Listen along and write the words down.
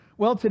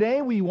Well,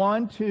 today we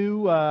want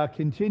to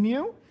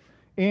continue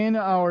in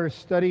our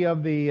study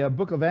of the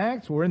book of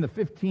Acts. We're in the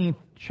 15th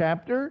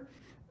chapter.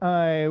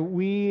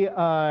 We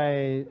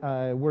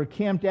were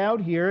camped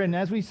out here, and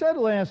as we said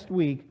last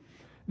week,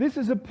 this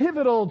is a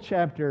pivotal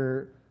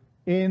chapter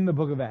in the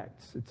book of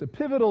Acts. It's a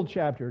pivotal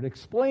chapter. It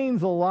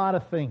explains a lot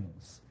of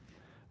things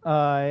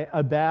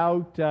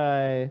about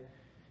the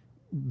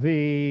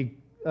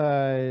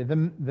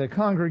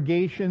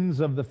congregations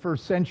of the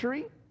first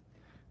century.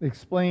 It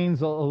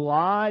explains a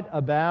lot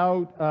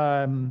about,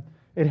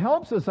 it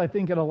helps us, I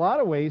think, in a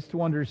lot of ways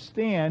to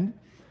understand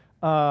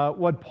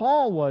what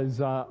Paul was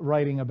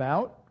writing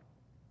about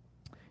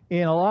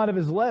in a lot of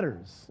his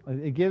letters.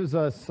 It gives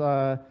us,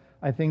 I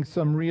think,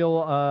 some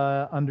real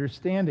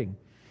understanding.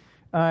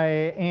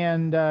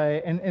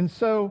 And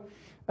so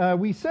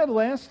we said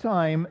last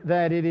time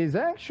that it is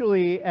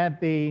actually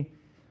at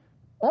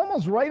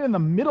almost right in the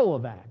middle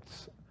of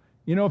Acts.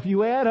 You know, if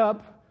you add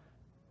up,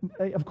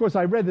 of course,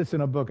 I read this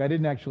in a book. I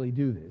didn't actually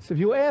do this. If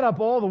you add up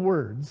all the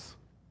words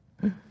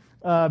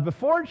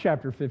before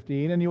chapter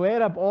 15 and you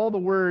add up all the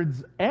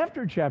words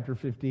after chapter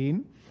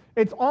 15,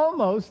 it's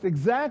almost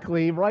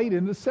exactly right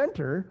in the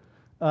center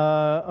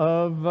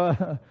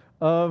of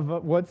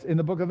what's in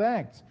the book of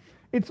Acts.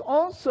 It's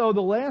also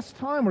the last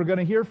time we're going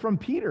to hear from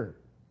Peter.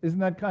 Isn't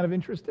that kind of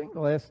interesting? The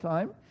last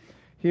time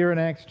here in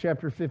Acts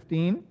chapter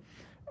 15.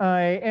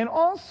 And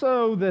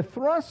also the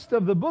thrust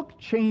of the book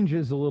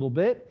changes a little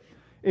bit.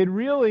 It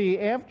really,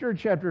 after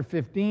chapter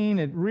 15,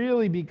 it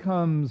really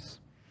becomes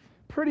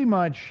pretty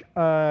much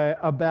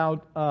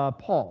about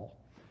Paul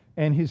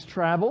and his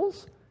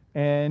travels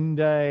and,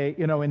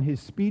 and his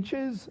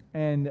speeches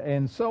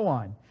and so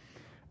on.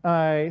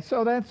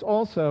 So that's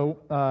also,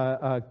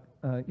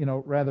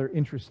 rather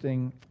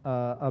interesting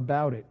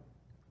about it.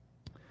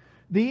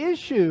 The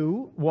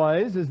issue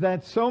is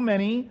that so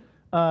many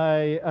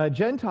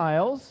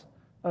Gentiles,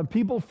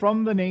 people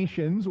from the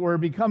nations, were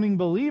becoming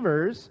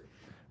believers,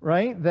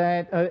 right?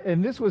 That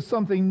and this was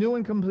something new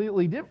and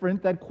completely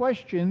different, that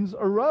questions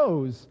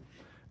arose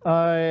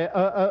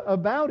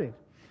about it.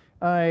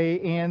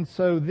 And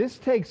so this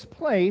takes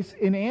place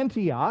in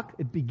Antioch.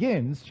 It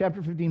begins,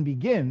 chapter 15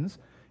 begins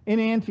in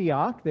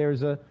Antioch.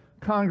 There's a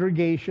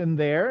congregation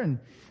there, and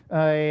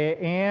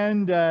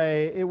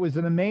it was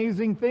an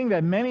amazing thing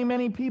that many,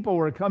 many people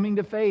were coming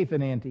to faith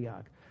in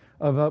Antioch,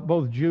 of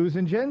both Jews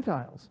and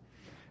Gentiles.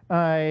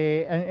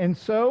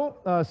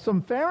 So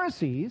some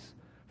Pharisees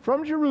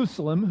from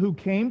Jerusalem who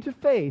came to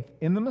faith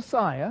in the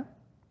Messiah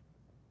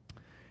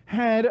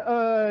they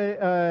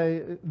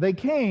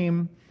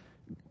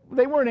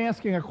weren't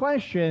asking a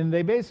question,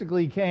 they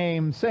basically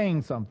came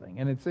saying something,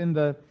 and it's in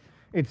the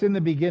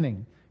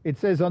beginning. It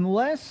says,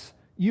 unless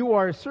you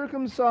are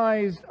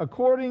circumcised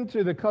according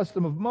to the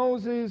custom of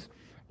Moses,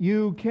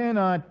 you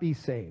cannot be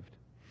saved.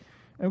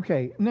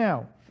 Okay,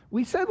 now,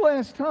 we said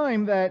last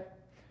time that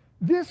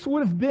this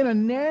would have been a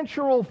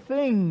natural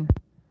thing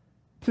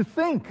to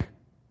think.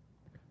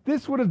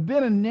 This would have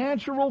been a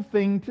natural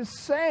thing to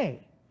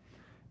say.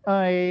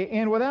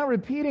 And without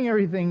repeating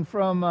everything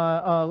from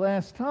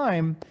last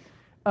time,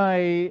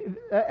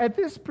 at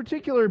this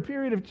particular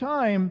period of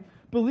time,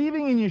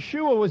 believing in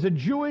Yeshua was a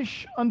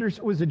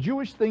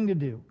Jewish thing to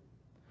do.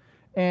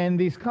 And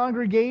these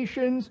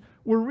congregations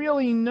were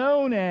really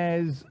known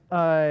as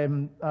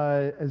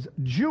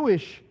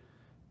Jewish,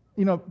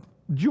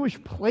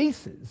 Jewish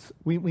places,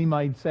 we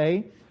might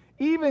say,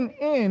 even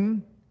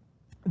in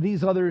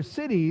these other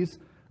cities.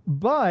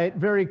 But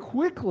very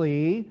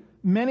quickly,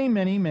 many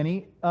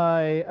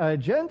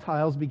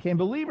Gentiles became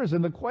believers,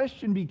 and the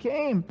question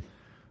became,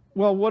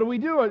 well, what do we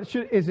do?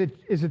 Is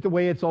it the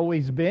way it's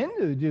always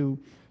been? Do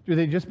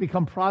they just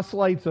become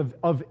proselytes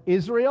of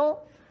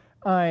Israel?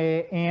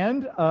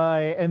 And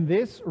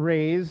this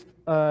raised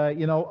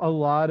a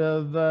lot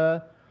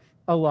of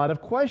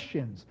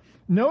questions.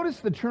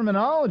 Notice the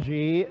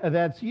terminology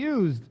that's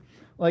used,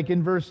 like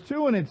in verse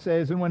 2, and it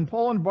says, and when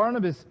Paul and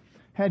Barnabas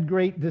had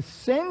great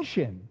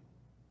dissension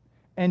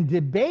and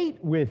debate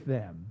with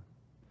them,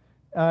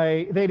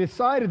 they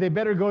decided they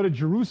better go to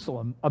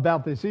Jerusalem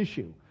about this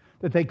issue,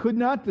 that they could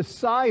not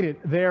decide it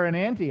there in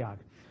Antioch.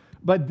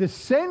 But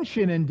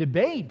dissension and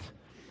debate,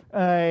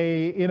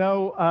 you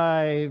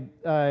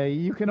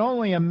can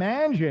only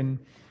imagine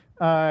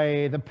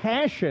the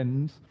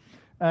passions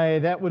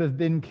that would have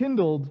been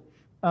kindled,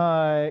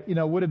 in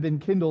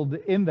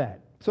that.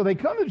 So they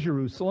come to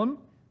Jerusalem,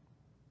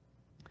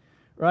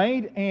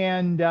 right?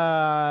 And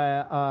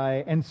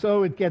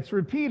so it gets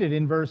repeated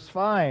in verse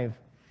 5.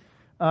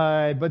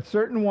 But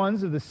certain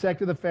ones of the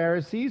sect of the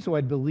Pharisees who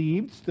had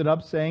believed stood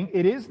up, saying,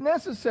 it is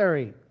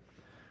necessary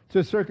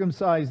to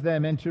circumcise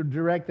them and to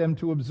direct them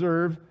to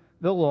observe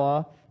the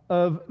law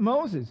of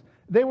Moses.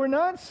 They were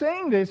not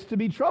saying this to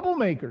be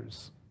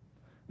troublemakers.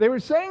 They were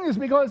saying this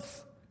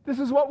because this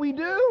is what we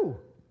do,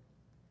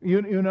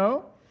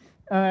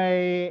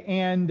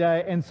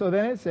 And so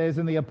then it says,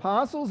 and the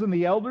apostles and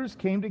the elders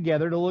came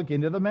together to look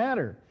into the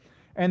matter.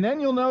 And then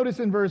you'll notice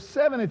in verse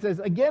 7, it says,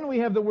 again, we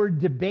have the word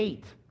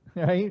debate,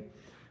 right?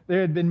 There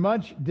had been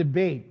much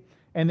debate.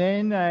 And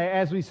then,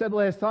 as we said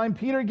last time,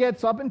 Peter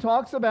gets up and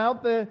talks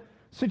about the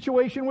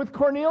situation with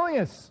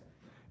Cornelius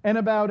and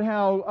about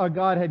how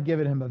God had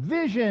given him a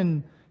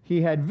vision.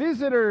 He had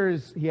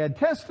visitors, he had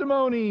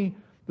testimony.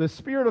 The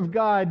Spirit of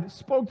God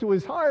spoke to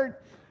his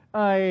heart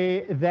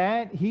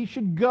that he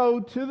should go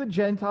to the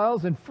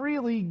Gentiles and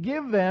freely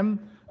give them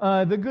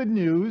the good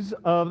news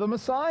of the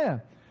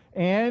Messiah.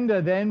 And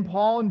then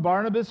Paul and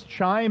Barnabas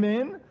chime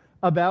in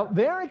about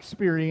their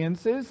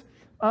experiences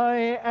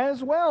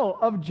as well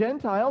of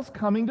Gentiles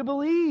coming to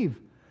believe,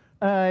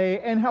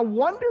 and how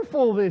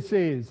wonderful this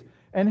is,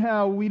 and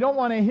how we don't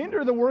want to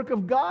hinder the work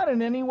of God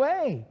in any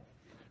way,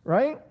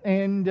 right?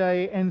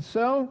 And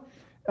so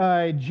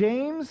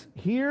James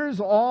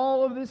hears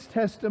all of this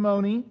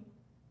testimony,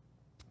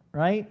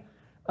 right?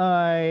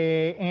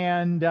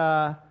 And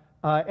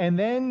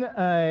then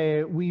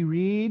we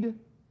read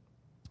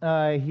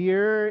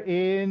here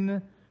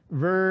in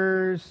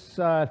verse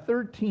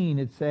 13,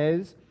 it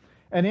says,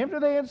 "And after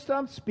they had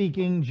stopped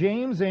speaking,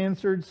 James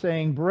answered,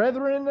 saying,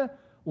 'Brethren,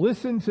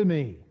 listen to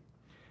me.'"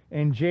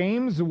 And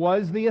James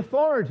was the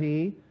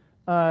authority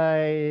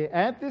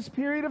at this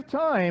period of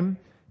time.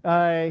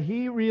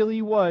 He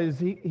really was.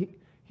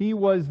 He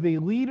was the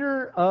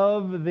leader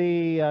of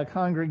the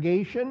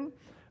congregation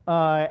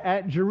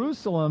at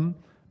Jerusalem,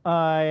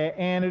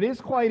 and it is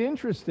quite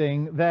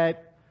interesting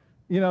that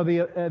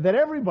that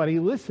everybody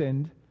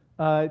listened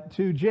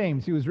to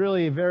James. He was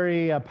really a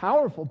very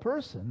powerful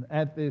person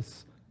at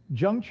this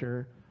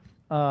juncture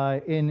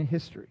in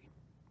history.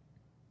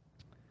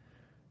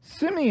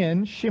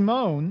 Simeon,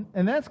 Shimon,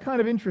 and that's kind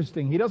of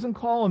interesting. He doesn't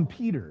call him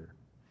Peter,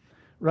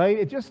 right?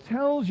 It just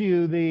tells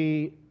you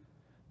the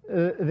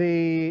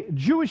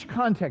Jewish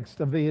context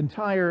of the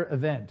entire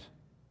event,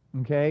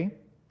 okay?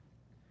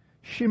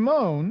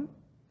 Shimon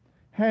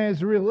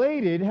has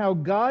related how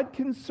God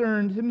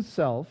concerned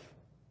himself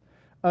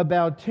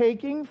about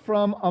taking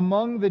from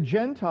among the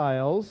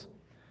Gentiles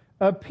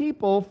a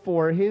people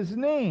for his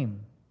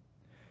name.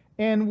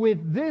 And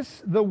with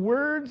this, the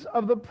words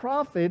of the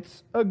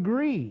prophets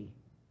agree,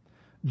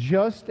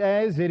 just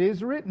as it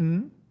is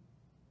written,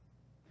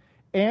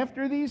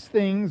 "After these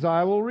things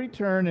I will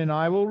return, and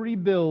I will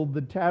rebuild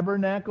the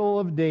tabernacle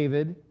of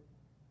David,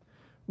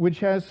 which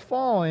has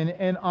fallen,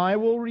 and I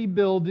will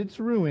rebuild its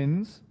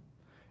ruins,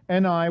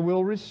 and I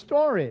will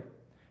restore it,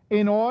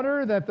 in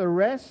order that the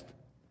rest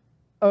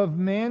of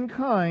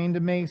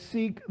mankind may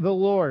seek the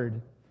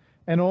Lord,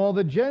 and all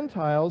the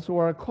Gentiles who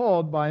are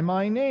called by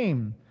my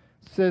name,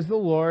 says the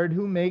Lord,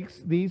 who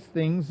makes these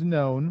things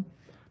known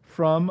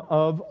from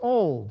of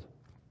old.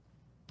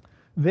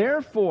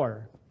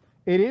 Therefore,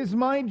 it is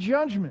my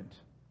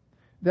judgment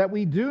that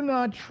we do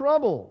not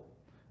trouble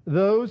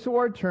those who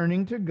are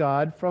turning to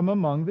God from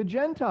among the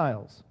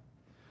Gentiles,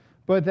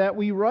 but that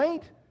we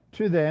write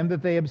to them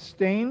that they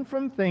abstain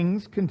from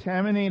things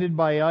contaminated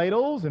by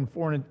idols and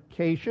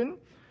fornication,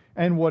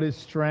 and what is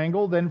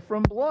strangled, and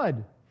from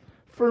blood.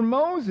 For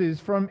Moses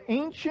from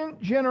ancient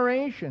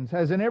generations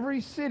has in every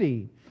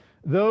city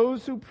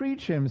those who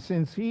preach him,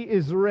 since he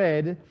is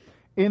read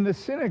in the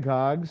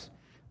synagogues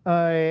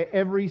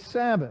every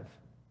Sabbath."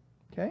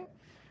 Okay?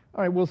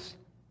 All right, we'll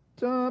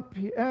stop.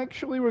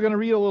 Actually, we're going to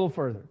read a little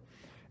further.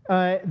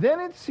 "Then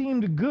it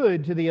seemed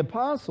good to the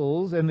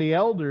apostles and the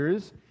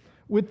elders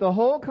with the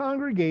whole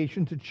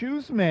congregation to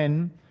choose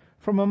men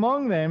from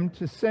among them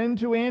to send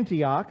to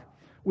Antioch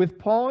with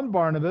Paul and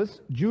Barnabas,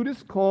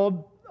 Judas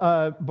called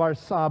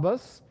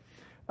Barsabbas,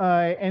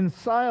 and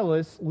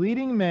Silas,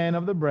 leading men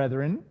of the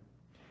brethren.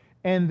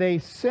 And they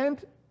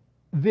sent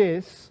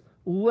this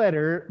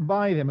letter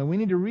by them." And we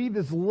need to read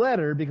this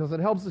letter because it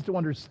helps us to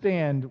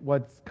understand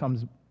what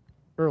comes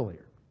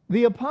earlier.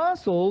 "The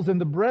apostles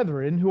and the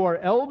brethren, who are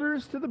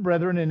elders to the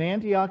brethren in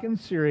Antioch and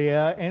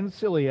Syria and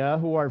Cilicia,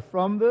 who are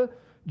from the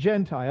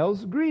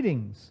Gentiles,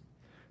 greetings.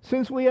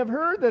 Since we have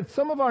heard that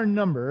some of our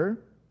number,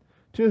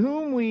 to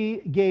whom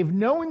we gave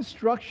no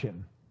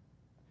instruction,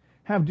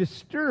 have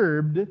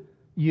disturbed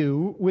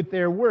you with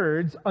their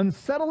words,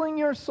 unsettling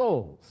your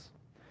souls,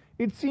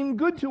 it seemed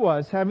good to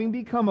us, having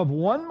become of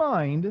one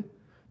mind,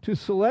 to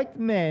select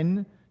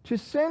men to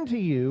send to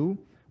you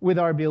with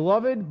our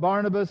beloved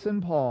Barnabas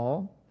and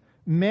Paul,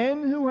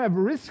 men who have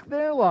risked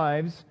their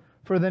lives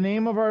for the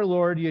name of our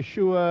Lord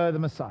Yeshua the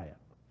Messiah.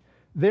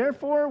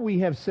 Therefore we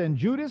have sent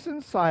Judas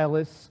and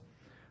Silas,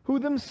 who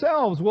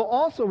themselves will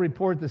also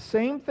report the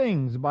same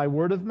things by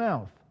word of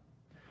mouth.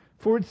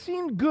 For it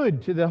seemed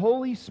good to the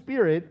Holy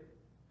Spirit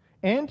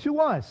and to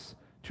us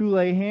to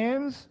lay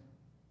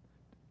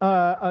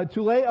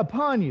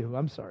upon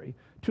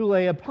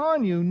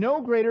you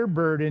no greater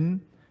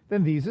burden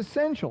than these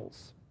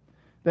essentials,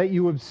 that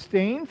you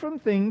abstain from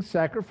things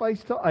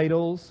sacrificed to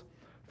idols,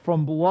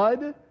 from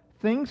blood,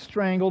 things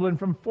strangled, and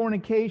from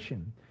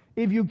fornication.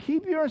 If you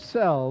keep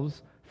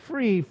yourselves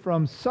free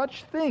from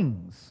such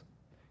things,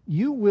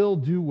 you will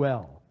do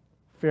well.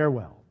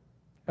 Farewell."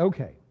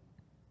 Okay.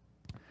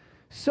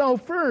 So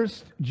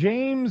first,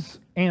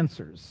 James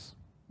answers.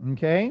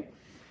 Okay?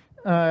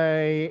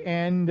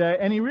 And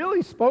he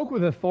really spoke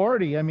with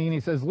authority. I mean,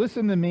 he says,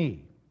 "Listen to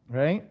me,"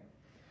 right?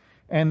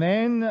 And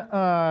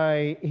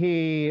then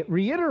he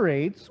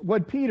reiterates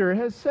what Peter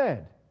has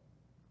said.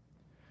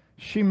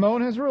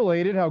 Shimon has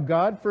related how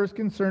God first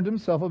concerned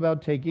himself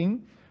about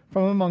taking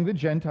from among the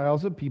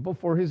Gentiles a people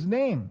for his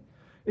name.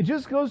 It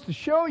just goes to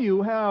show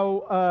you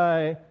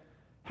how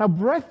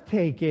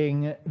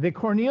breathtaking the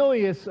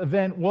Cornelius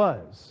event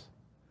was,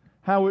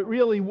 how it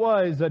really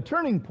was a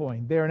turning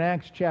point there in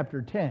Acts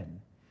chapter 10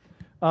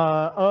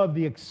 of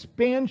the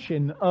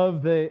expansion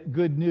of the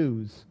good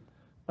news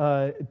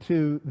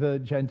to the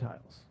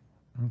Gentiles.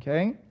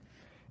 Okay?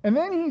 And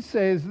then he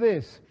says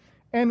this,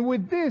 and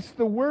with this,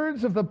 the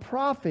words of the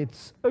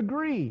prophets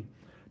agree.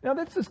 Now,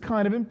 this is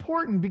kind of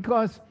important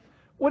because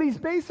what he's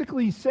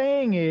basically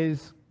saying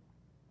is,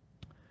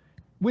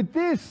 with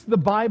this, the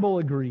Bible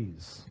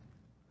agrees.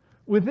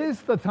 With this,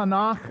 the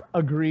Tanakh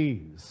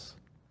agrees.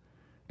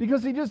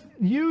 Because he just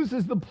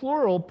uses the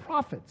plural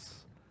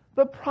prophets.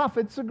 The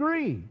prophets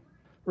agree,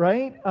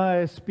 right?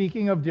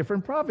 Speaking of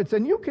different prophets.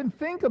 And you can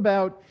think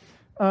about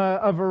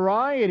a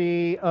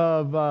variety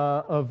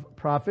of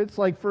prophets.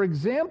 Like, for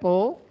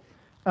example,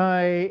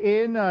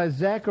 in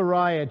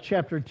Zechariah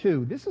chapter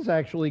 2. This is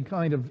actually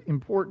kind of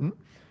important.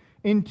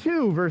 In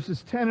 2,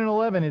 verses 10 and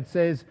 11, it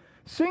says,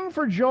 "Sing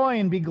for joy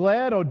and be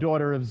glad, O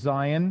daughter of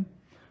Zion.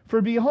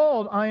 For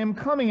behold, I am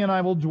coming and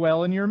I will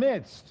dwell in your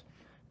midst,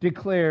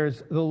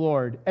 declares the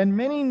Lord. And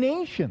many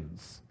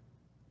nations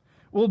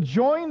will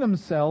join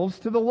themselves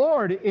to the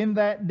Lord in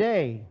that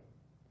day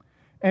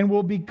and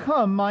will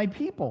become my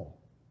people.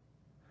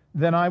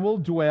 Then I will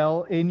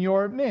dwell in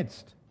your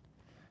midst.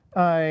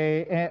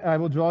 I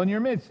will dwell in your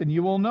midst, and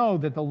you will know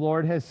that the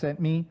Lord has sent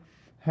me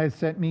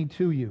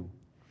to you."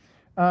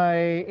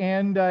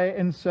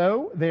 And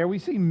so there we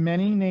see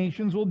many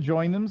nations will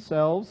join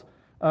themselves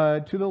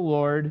to the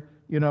Lord,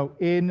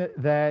 in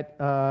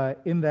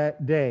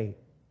that day.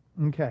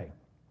 Okay,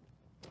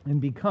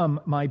 and become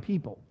my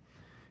people.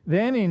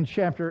 Then in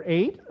chapter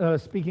 8,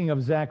 speaking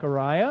of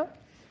Zechariah,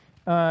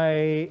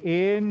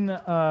 in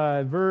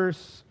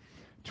verse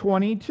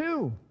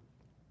 22,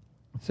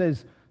 it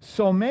says,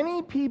 "So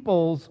many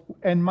peoples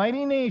and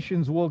mighty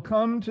nations will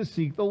come to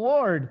seek the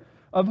Lord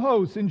of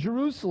hosts in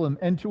Jerusalem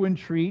and to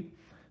entreat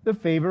the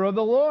favor of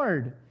the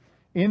Lord.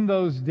 In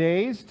those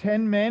days,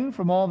 10 men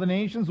from all the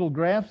nations will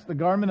grasp the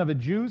garment of a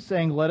Jew,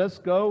 saying, 'Let us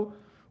go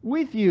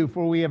with you,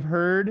 for we have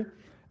heard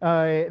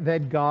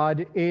that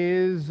God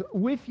is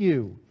with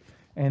you.'"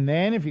 And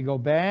then if you go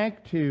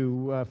back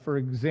to, for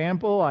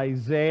example,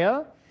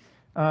 Isaiah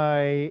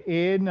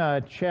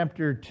in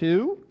chapter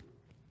 2,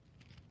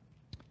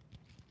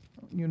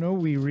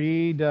 we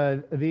read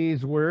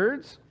these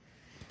words.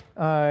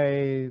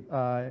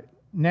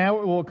 "Now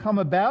it will come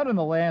about in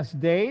the last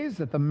days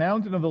that the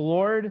mountain of the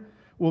Lord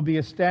will be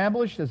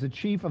established as a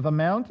chief of the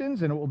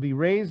mountains, and it will be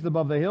raised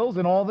above the hills,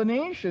 and all the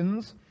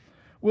nations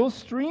will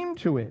stream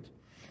to it.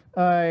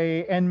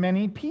 And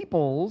many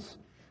peoples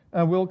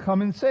will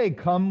come and say,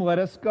 'Come, let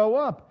us go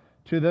up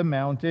to the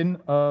mountain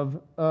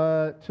of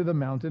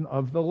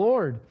the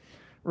Lord.'"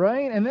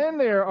 Right? And then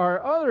there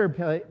are other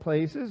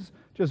places.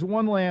 Just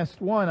one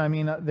last one. I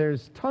mean,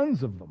 there's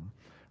tons of them.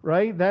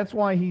 Right? That's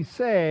why he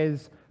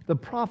says the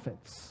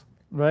prophets,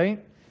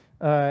 right,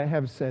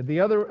 have said.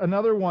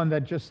 Another one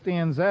that just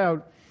stands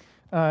out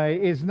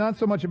is not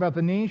so much about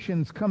the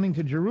nations coming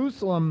to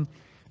Jerusalem,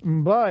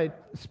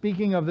 but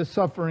speaking of the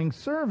suffering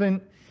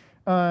servant,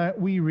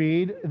 we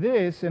read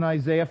this in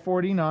Isaiah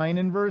 49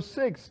 and verse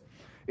 6.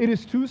 "It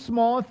is too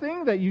small a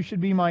thing that you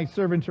should be my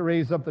servant to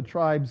raise up the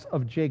tribes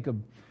of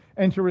Jacob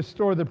and to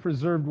restore the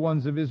preserved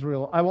ones of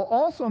Israel. I will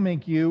also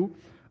make you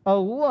a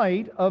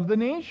light of the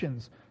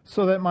nations,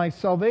 so that my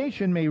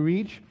salvation may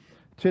reach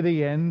to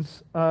the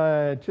ends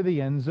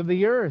of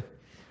the earth."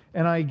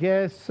 And I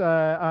guess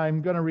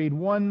I'm going to read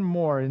one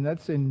more, and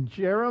that's in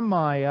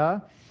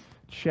Jeremiah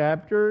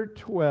chapter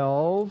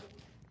 12.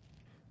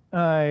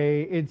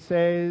 It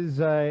says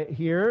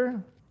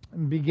here,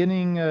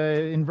 beginning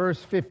in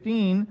verse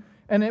 15,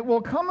 "And it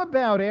will come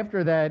about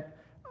after that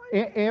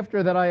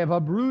I have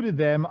uprooted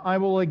them, I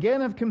will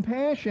again have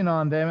compassion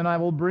on them, and I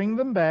will bring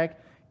them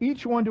back,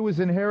 each one to his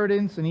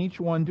inheritance and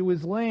each one to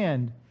his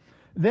land.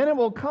 Then it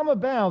will come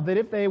about that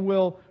if they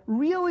will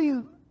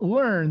really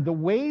learn the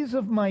ways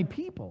of my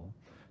people,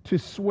 to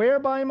swear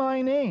by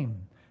my name,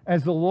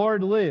 as the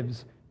Lord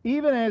lives,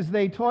 even as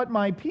they taught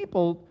my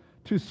people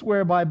to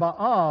swear by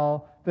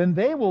Baal, then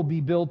they will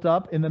be built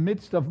up in the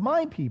midst of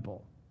my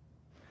people."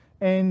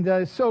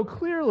 And so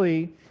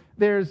clearly,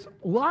 there's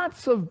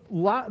lots and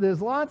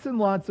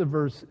lots of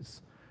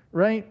verses,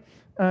 right,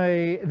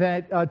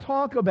 that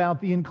talk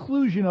about the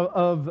inclusion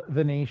of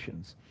the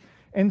nations.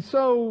 And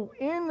so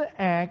in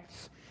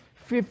Acts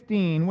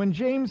 15, when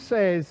James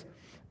says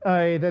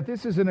that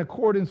this is in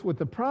accordance with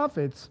the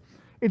prophets,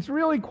 it's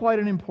really quite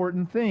an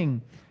important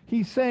thing.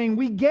 He's saying,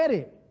 we get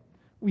it.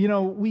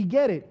 We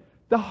get it.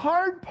 The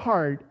hard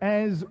part,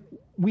 as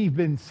we've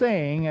been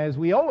saying, as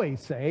we always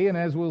say, and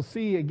as we'll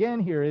see again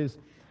here, is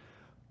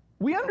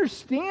we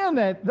understand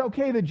that,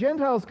 okay, the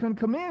Gentiles can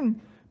come in,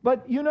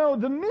 but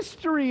the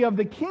mystery of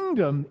the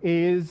kingdom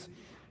is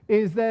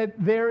is that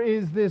there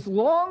is this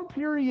long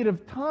period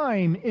of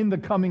time in the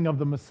coming of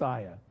the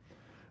Messiah.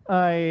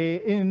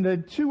 In the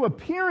two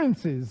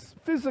appearances,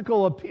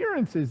 physical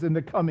appearances in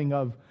the coming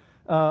of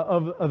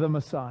the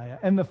Messiah.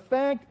 And the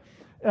fact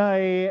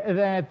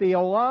that the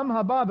Olam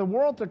Haba, the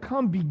world to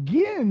come,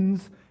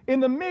 begins in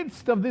the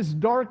midst of this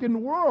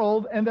darkened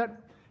world, and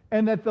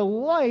that the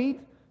light,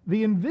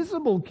 the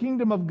invisible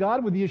kingdom of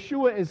God with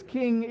Yeshua as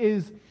king,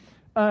 is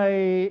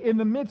in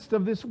the midst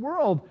of this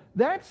world.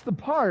 That's the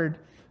part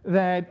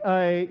that,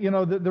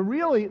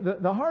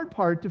 the hard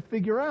part to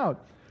figure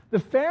out. The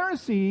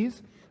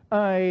Pharisees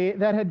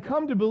that had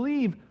come to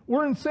believe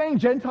weren't saying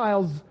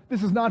Gentiles,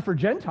 this is not for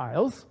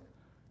Gentiles.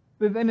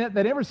 They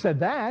never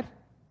said that.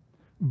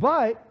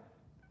 But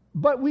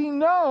we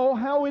know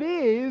how it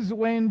is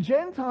when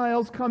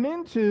Gentiles come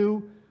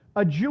into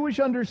a Jewish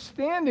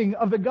understanding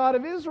of the God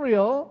of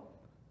Israel.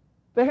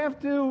 They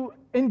have to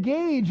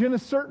engage in a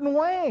certain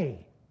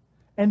way.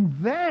 And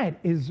that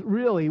is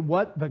really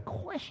what the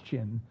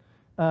question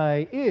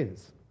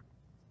is.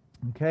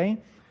 Okay?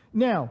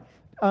 Now,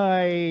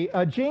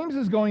 James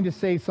is going to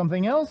say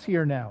something else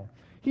here now.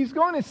 He's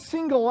going to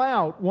single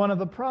out one of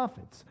the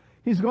prophets.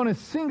 He's going to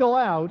single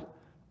out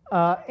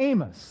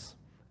Amos,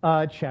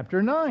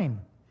 chapter 9.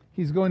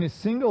 He's going to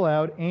single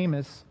out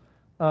Amos,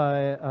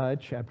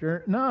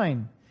 chapter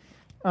 9.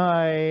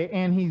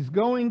 And he's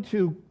going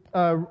to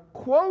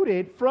quote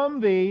it from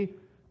the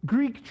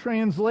Greek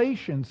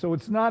translation. So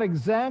it's not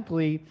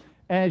exactly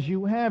as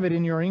you have it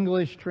in your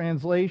English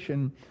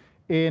translation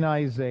in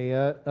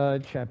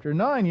Isaiah chapter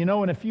 9. You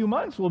know, in a few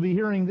months we'll be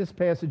hearing this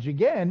passage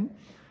again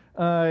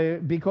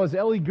because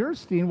Ellie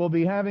Gerstein will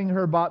be having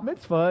her bat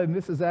mitzvah, and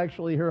this is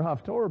actually her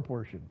Haftorah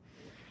portion.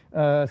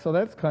 So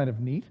that's kind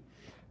of neat.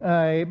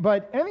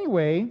 But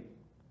anyway,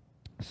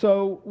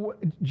 so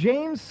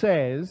James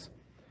says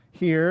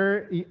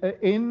here,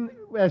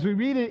 as we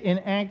read it in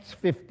Acts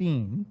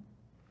 15,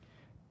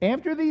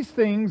 after these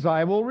things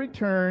I will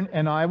return,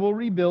 and I will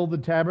rebuild the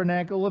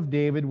tabernacle of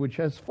David which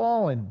has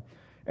fallen,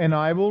 and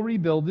I will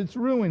rebuild its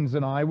ruins,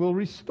 and I will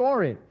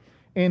restore it,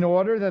 in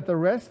order that the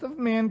rest of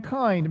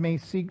mankind may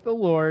seek the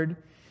Lord,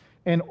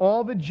 and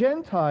all the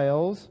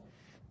Gentiles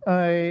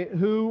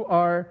who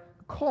are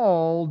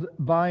called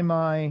by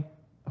my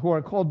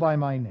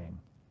name.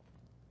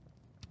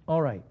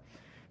 All right.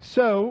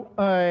 So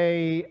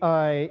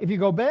if you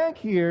go back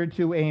here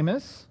to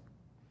Amos,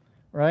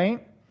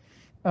 right,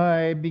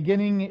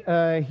 beginning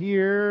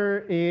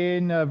here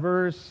in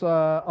verse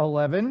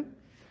 11,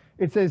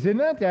 it says, "In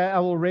that day I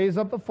will raise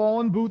up the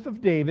fallen booth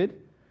of David,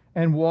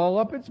 and wall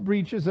up its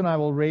breaches, and I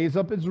will raise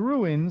up its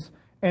ruins,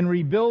 and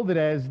rebuild it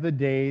as the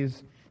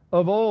days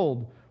of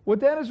old." What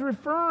that is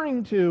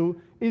referring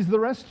to is the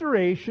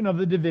restoration of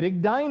the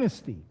Davidic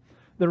dynasty,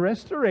 the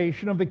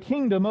restoration of the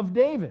kingdom of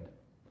David.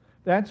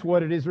 That's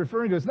what it is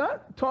referring to. It's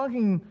not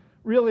talking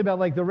really about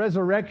like the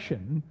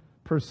resurrection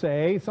per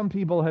se. Some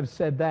people have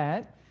said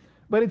that.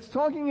 But it's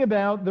talking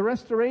about the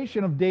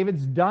restoration of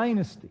David's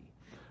dynasty,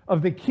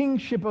 of the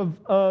kingship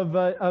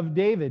of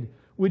David,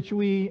 which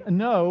we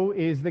know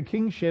is the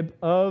kingship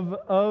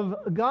of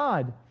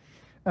God.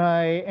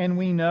 And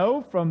we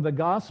know from the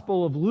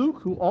Gospel of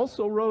Luke, who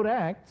also wrote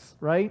Acts,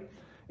 right,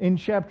 in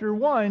chapter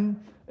 1,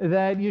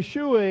 that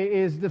Yeshua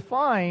is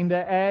defined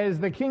as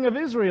the King of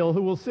Israel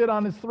who will sit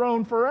on his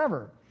throne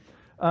forever,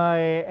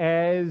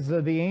 as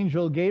the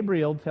angel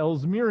Gabriel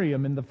tells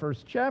Miriam in the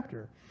first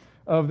chapter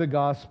of the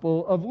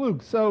Gospel of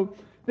Luke. So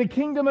the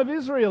kingdom of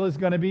Israel is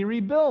going to be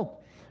rebuilt.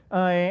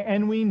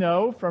 And we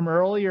know from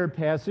earlier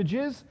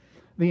passages,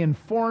 the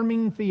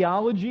informing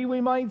theology,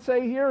 we might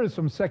say here, is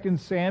from 2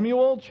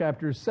 Samuel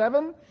chapter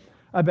 7,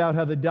 about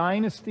how the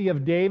dynasty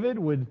of David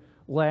would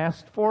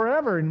last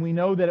forever. And we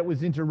know that it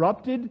was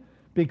interrupted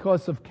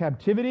because of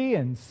captivity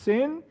and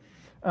sin.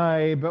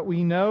 But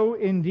we know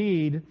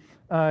indeed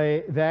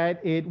that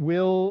it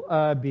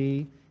will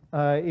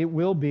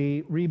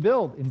be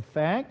rebuilt. In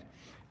fact,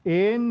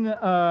 in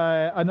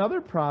another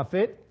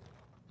prophet,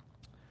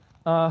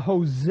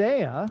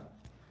 Hosea,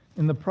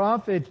 in the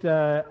prophet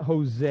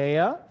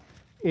Hosea,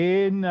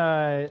 in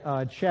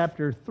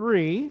chapter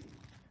 3,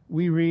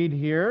 we read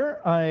here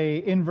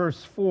in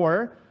verse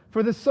 4,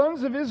 "For the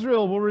sons of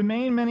Israel will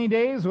remain many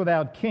days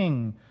without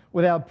king,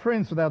 without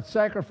prince, without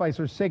sacrifice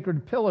or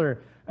sacred pillar,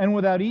 and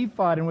without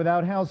ephod and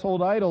without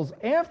household idols.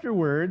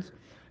 Afterwards,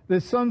 the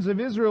sons of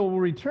Israel will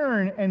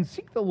return and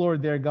seek the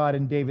Lord their God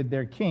and David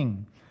their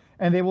king.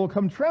 And they will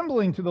come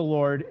trembling to the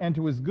Lord and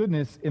to his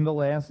goodness in the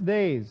last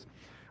days."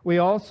 We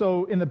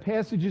also, in the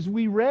passages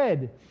we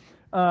read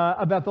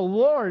about the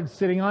Lord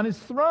sitting on his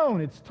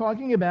throne, it's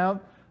talking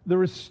about the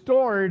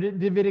restored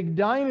Davidic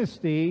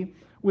dynasty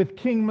with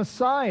King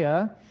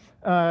Messiah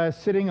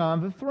sitting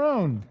on the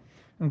throne.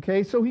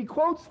 Okay, so he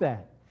quotes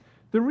that.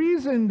 The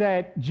reason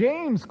that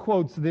James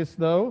quotes this,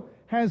 though,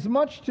 has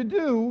much to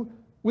do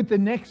with the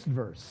next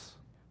verse,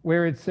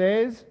 where it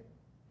says,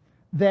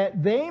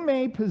 "That they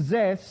may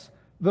possess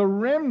the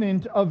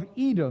remnant of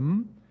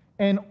Edom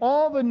and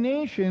all the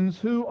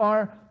nations who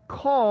are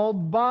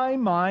called by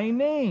my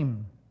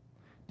name,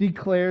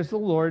 declares the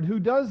Lord who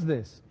does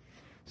this."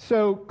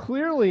 So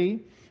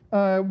clearly,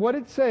 what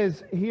it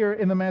says here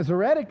in the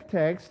Masoretic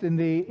text, in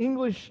the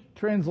English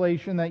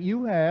translation that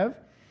you have,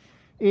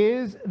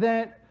 is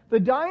that the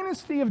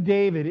dynasty of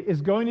David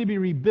is going to be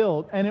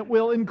rebuilt, and it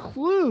will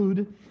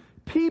include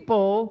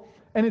people.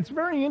 And it's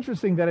very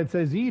interesting that it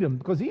says Edom,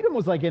 because Edom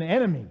was like an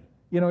enemy.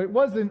 It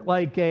wasn't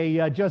like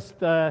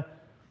it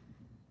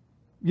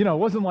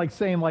wasn't like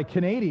saying like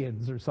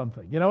Canadians or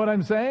something. You know what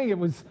I'm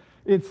saying?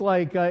 It's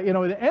like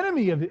the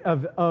enemy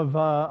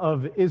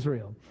of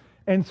Israel.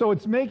 And so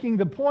it's making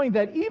the point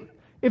that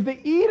if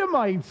the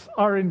Edomites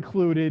are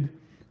included,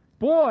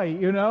 boy,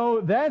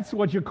 that's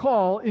what you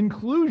call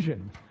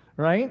inclusion,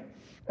 right?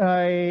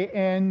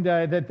 And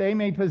that they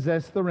may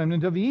possess the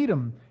remnant of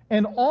Edom,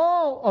 and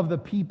all of the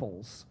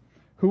peoples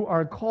who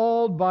are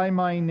called by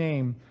my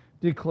name,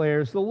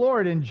 declares the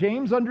Lord. And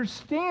James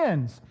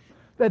understands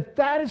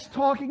that is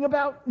talking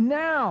about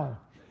now.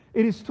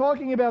 It is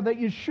talking about that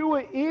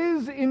Yeshua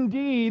is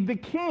indeed the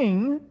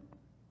king,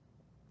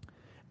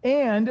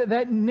 and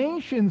that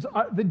nations,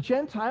 the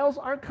Gentiles,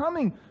 are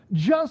coming,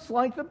 just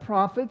like the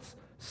prophets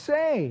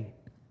say.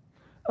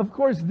 Of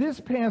course, this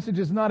passage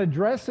is not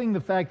addressing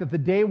the fact that the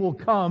day will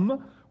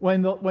come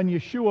when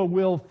Yeshua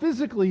will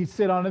physically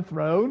sit on a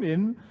throne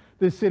in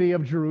the city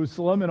of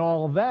Jerusalem and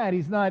all of that.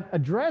 He's not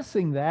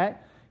addressing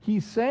that.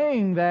 He's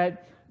saying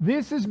that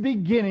this is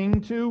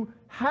beginning to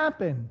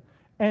happen,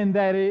 and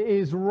that it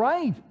is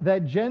right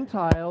that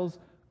Gentiles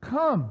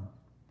come,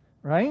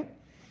 right?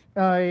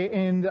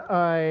 And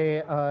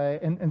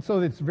so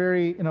it's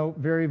very,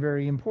 very,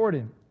 very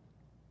important.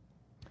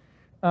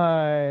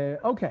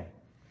 Okay.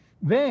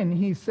 Then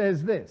he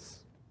says this.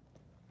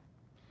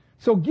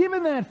 So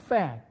given that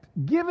fact,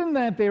 given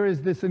that there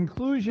is this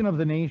inclusion of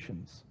the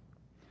nations,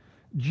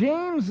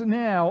 James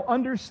now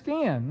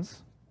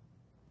understands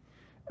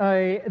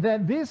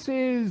that this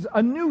is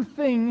a new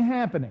thing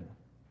happening.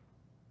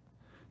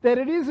 That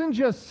it isn't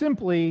just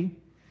simply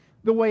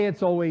the way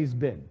it's always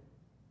been.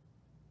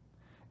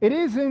 It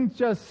isn't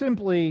just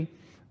simply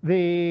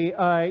the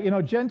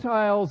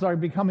Gentiles are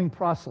becoming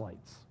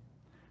proselytes.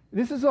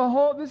 This is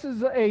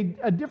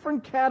a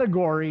different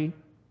category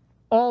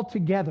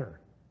altogether.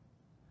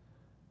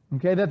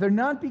 Okay, that they're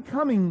not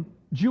becoming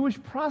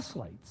Jewish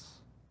proselytes.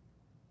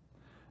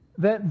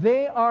 That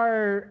they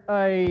are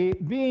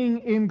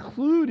being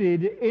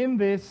included in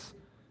this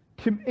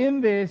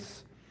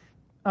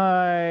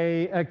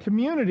a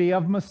community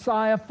of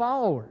Messiah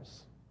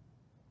followers.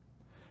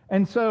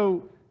 And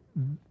so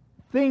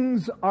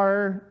things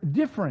are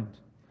different.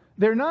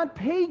 They're not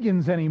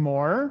pagans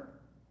anymore,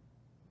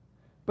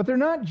 but they're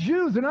not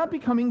Jews. They're not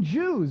becoming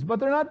Jews,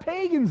 but they're not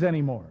pagans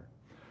anymore.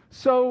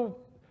 So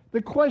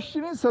the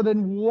question is, so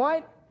then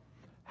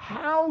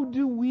how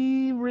do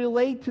we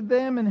relate to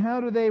them, and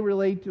how do they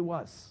relate to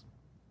us?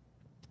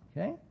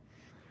 Okay?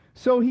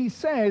 So he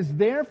says,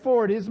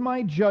 therefore it is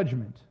my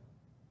judgment.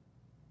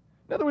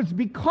 In other words,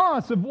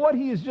 because of what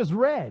he has just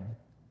read,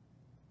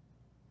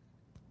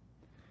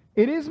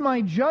 it is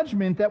my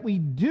judgment that we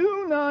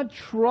do not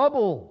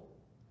trouble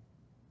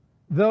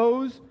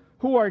those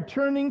who are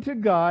turning to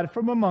God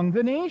from among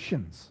the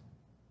nations,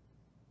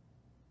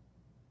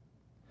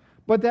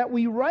 but that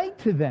we write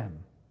to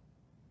them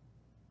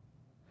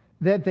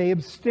that they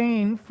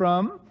abstain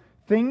from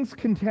things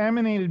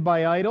contaminated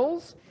by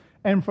idols,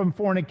 and from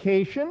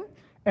fornication,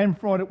 and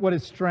from what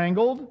is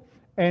strangled,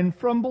 and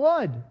from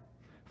blood.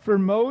 For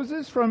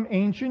Moses from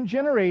ancient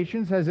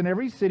generations has in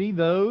every city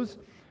those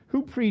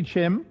who preach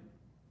him,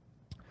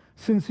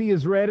 since he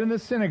is read in the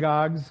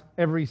synagogues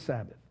every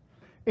Sabbath.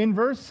 In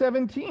verse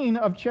 17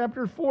 of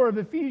chapter 4 of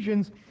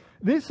Ephesians,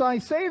 this I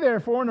say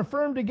therefore, and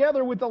affirm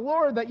together with the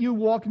Lord, that you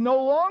walk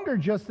no longer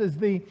just as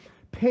the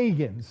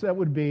pagans. That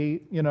would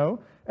be,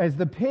 as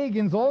the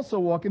pagans also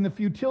walk in the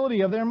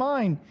futility of their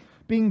mind,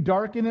 being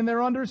darkened in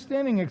their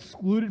understanding,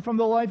 excluded from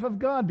the life of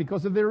God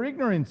because of their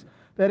ignorance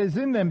that is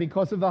in them,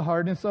 because of the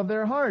hardness of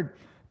their heart.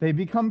 They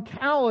become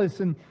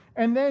callous. And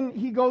then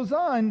he goes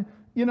on,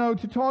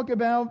 to talk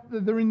about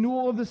the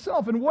renewal of the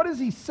self. And what does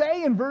he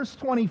say in verse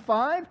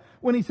 25?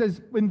 When he says,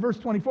 in verse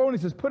 24, when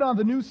he says, put on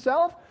the new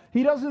self,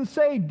 he doesn't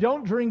say,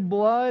 don't drink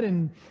blood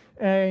and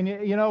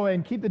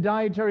keep the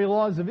dietary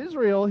laws of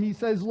Israel. He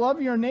says,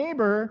 love your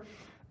neighbor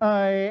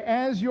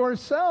as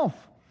yourself,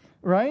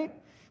 right?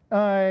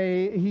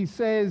 He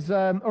says,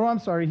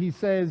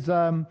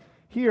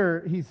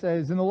 here, he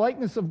says, in the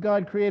likeness of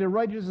God created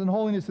righteousness and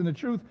holiness in the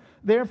truth.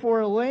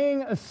 Therefore,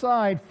 laying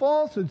aside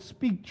falsehood,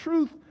 speak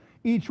truth,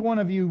 each one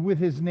of you with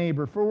his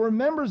neighbor. For we're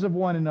members of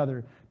one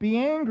another. Be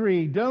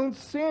angry, don't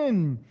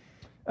sin.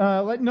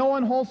 Let no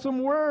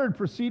unwholesome word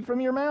proceed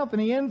from your mouth.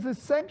 And he ends this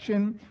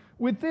section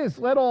with this: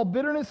 let all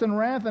bitterness and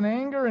wrath and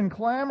anger and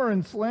clamor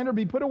and slander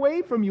be put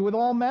away from you with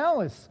all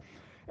malice.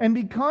 And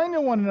be kind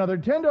to one another,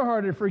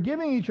 tenderhearted,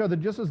 forgiving each other,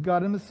 just as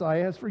God and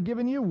Messiah has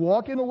forgiven you.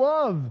 Walk in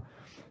love.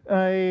 So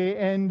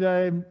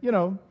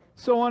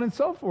on and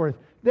so forth.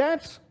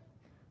 That's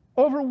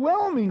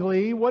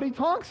overwhelmingly what he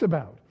talks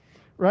about,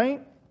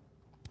 right?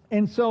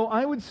 And so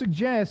I would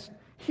suggest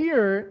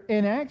here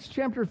in Acts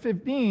chapter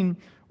 15,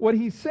 what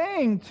he's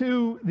saying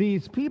to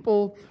these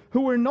people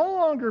who were no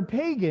longer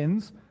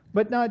pagans,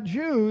 but not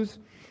Jews,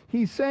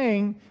 he's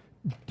saying,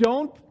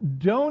 don't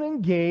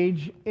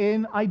engage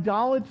in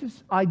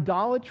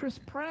idolatrous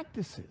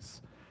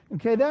practices.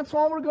 Okay, that's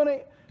all we're going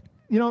to,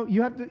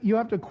 you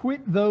have to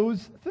quit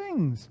those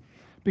things.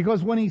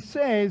 Because when he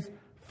says,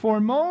 for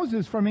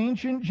Moses from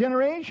ancient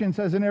generations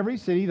has in every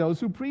city those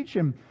who preach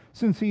him,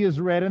 since he is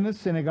read in the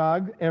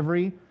synagogue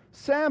every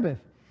Sabbath.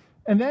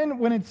 And then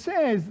when it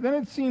says, then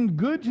it seemed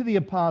good to the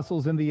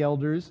apostles and the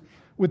elders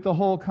with the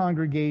whole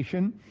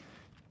congregation.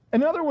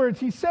 In other words,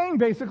 he's saying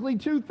basically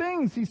two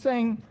things. He's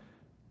saying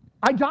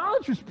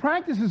idolatrous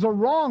practices are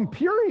wrong,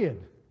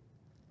 period.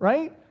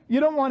 Right? You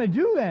don't want to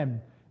do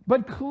them.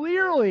 But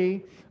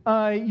clearly,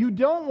 you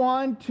don't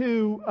want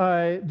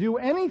to do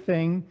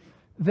anything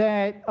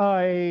that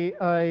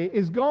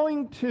is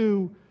going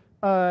to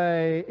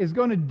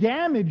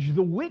damage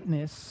the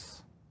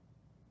witness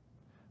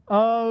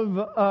of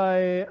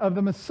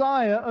the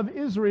Messiah of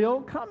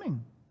Israel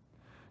coming.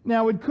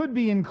 Now, it could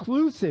be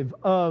inclusive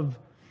of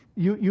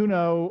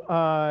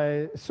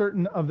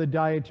certain of the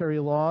dietary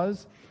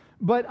laws,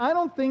 but I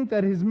don't think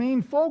that his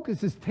main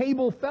focus is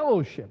table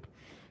fellowship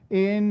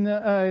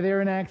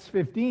there in Acts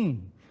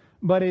 15.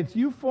 But it's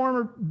your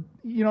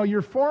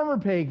former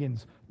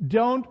pagans,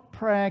 don't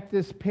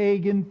practice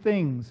pagan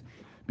things,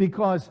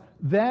 because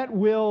that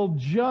will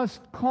just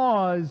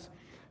cause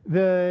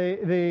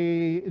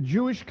the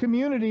Jewish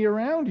community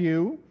around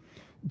you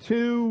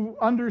to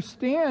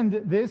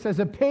understand this as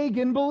a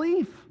pagan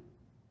belief.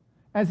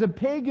 As a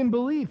pagan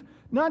belief.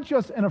 Not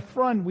just an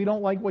affront, we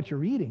don't like what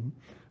you're eating,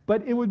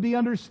 but it would be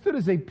understood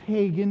as a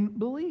pagan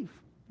belief,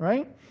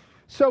 right?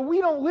 So we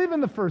don't live in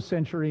the first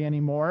century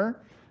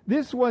anymore.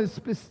 This was,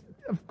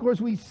 of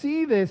course, we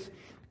see this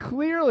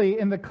clearly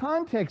in the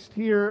context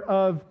here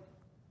of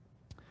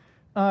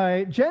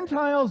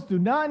Gentiles do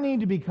not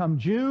need to become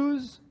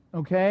Jews,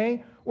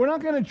 okay? We're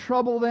not going to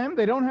trouble them.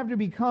 They don't have to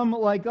become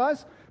like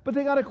us, but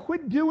they got to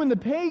quit doing the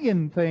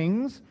pagan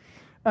things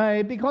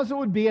because it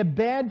would be a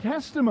bad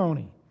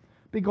testimony.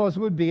 Because it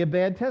would be a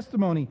bad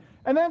testimony.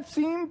 And that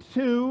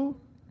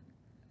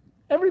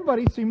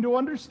everybody seemed to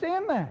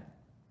understand that.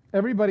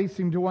 Everybody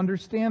seemed to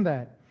understand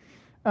that.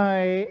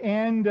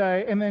 And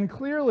then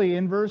clearly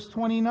in verse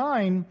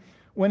 29,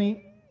 when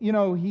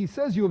he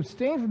says, you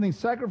abstain from the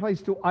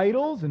sacrifice to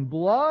idols and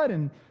blood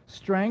and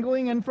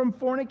strangling and from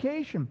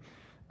fornication.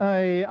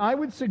 I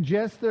would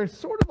suggest they're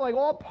sort of like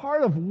all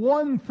part of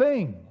one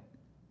thing.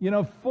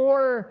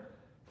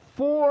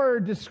 Four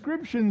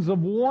descriptions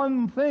of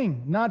one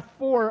thing, not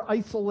four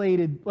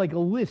isolated, like a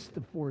list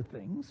of four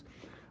things,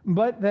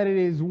 but that it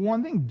is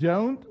one thing.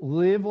 Don't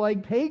live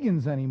like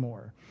pagans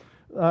anymore.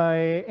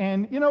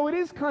 And it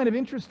is kind of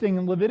interesting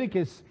in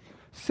Leviticus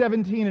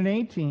 17 and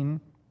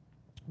 18,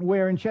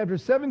 where in chapter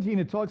 17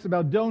 it talks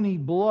about don't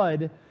eat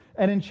blood,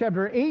 and in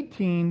chapter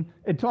 18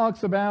 it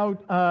talks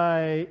about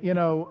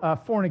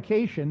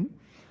fornication.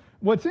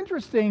 What's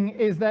interesting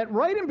is that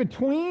right in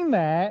between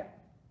that,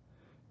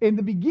 in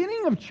the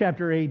beginning of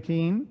chapter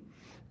 18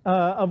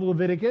 of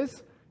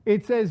Leviticus,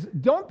 it says,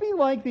 don't live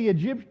like the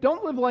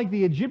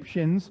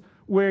Egyptians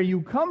where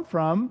you come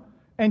from,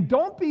 and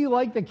don't be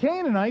like the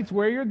Canaanites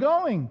where you're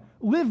going.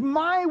 Live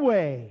my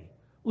way.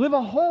 Live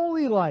a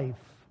holy life.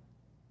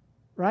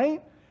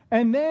 Right?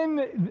 And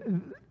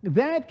then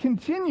that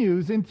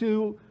continues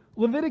into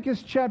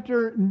Leviticus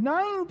chapter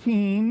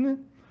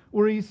 19,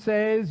 where he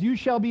says, you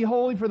shall be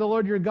holy, for the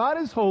Lord your God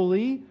is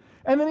holy.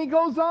 And then he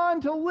goes on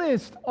to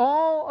list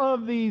all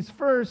of these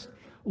first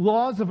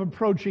laws of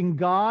approaching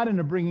God and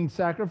of bringing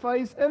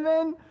sacrifice, and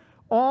then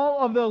all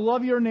of the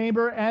love your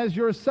neighbor as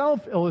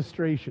yourself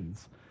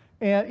illustrations.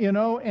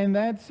 And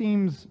that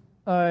seems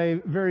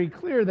very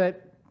clear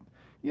that,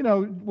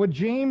 what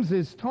James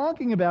is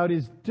talking about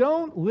is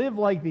don't live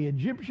like the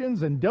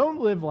Egyptians, and don't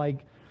live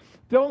like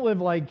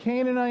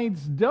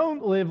Canaanites,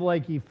 don't live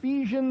like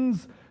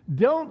Ephesians,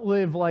 don't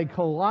live like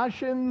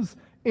Colossians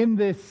in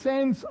the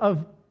sense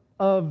of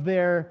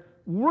their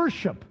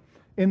worship,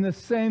 in the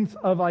sense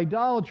of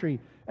idolatry.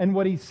 And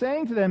what he's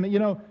saying to them,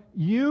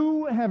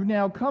 you have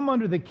now come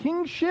under the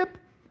kingship,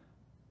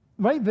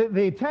 right?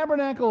 The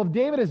tabernacle of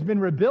David has been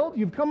rebuilt.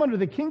 You've come under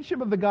the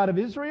kingship of the God of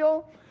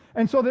Israel.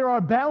 And so there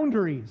are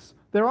boundaries.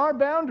 There are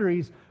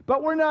boundaries,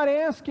 but we're not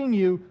asking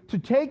you to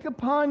take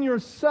upon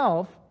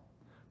yourself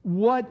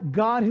what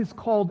God has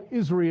called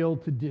Israel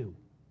to do.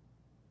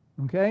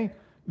 Okay?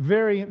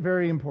 Very,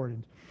 very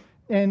important.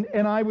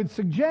 And I would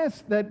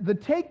suggest that the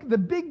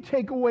big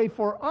takeaway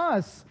for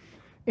us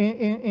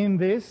in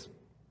this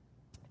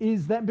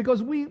is that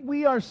because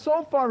we are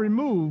so far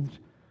removed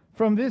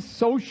from this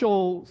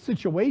social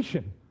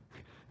situation,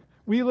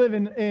 we live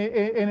in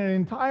an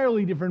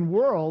entirely different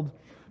world,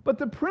 but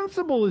the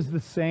principle is the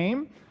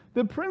same.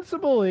 The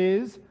principle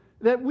is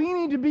that we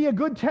need to be a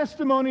good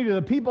testimony to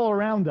the people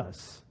around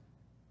us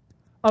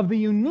of the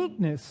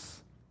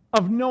uniqueness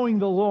of knowing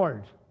the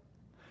Lord,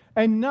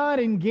 and not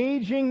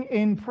engaging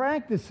in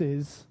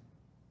practices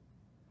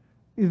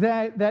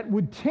that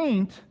would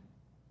taint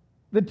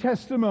the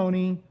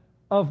testimony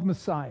of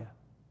Messiah.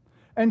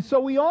 And so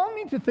we all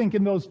need to think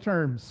in those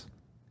terms.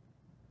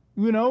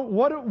 You know,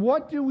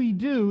 what do we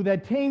do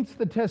that taints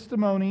the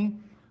testimony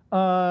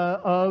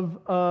of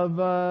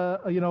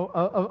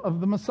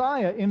the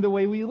Messiah in the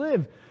way we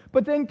live?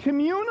 But then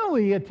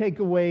communally, a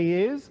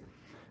takeaway is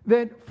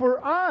that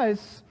for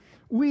us,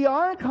 we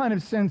are kind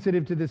of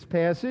sensitive to this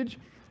passage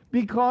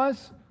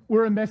because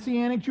we're a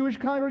Messianic Jewish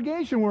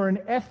congregation. We're an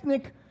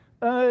ethnic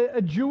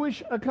a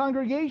Jewish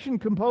congregation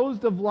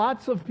composed of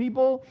lots of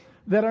people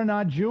that are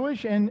not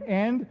Jewish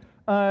and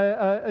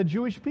a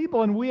Jewish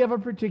people, and we have a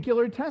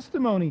particular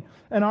testimony.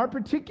 And our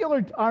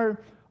particular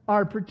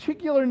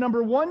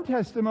number one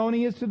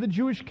testimony is to the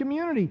Jewish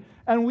community.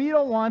 And we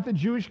don't want the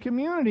Jewish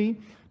community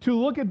to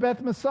look at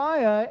Beth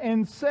Messiah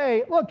and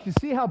say, look, you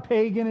see how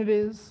pagan it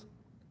is?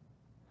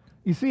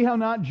 You see how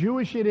not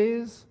Jewish it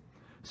is?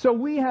 So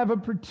we have a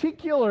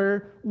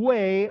particular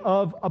way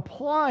of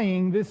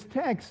applying this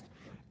text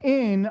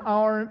in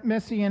our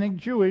Messianic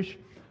Jewish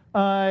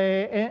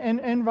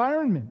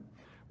environment.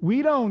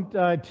 We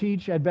don't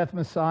teach at Beth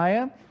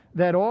Messiah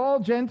that all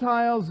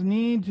Gentiles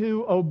need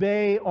to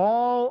obey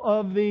all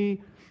of the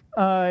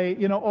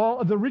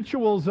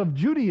rituals of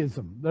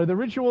Judaism, the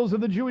rituals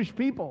of the Jewish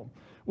people,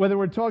 whether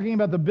we're talking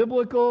about the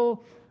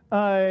biblical,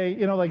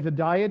 like the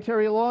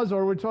dietary laws,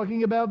 or we're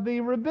talking about the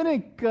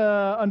rabbinic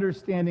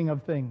understanding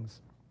of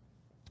things,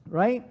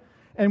 right?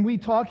 And we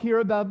talk here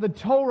about the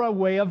Torah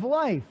way of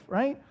life,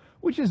 right?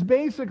 Which is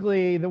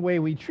basically the way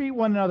we treat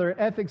one another,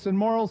 ethics and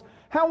morals.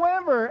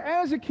 However,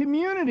 as a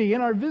community,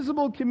 in our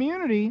visible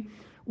community,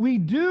 we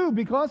do,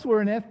 because we're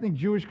an ethnic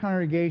Jewish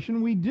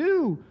congregation, we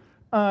do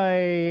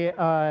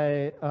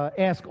ask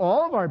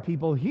all of our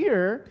people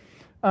here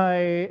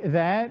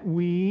that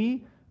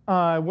we,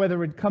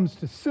 whether it comes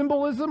to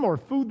symbolism or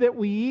food that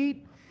we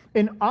eat,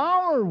 in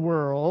our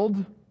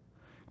world,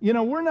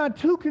 we're not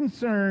too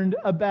concerned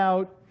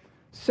about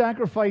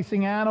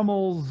sacrificing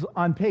animals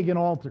on pagan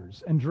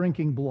altars and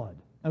drinking blood.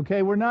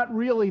 Okay, we're not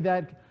really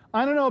that.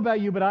 I don't know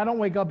about you, but I don't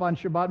wake up on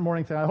Shabbat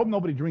morning saying, I hope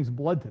nobody drinks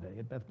blood today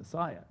at Beth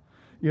Messiah.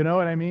 You know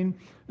what I mean?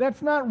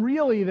 That's not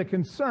really the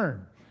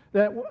concern.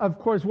 That, of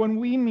course, when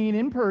we meet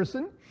in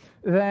person,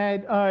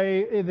 that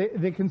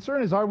the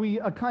concern is, are we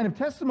a kind of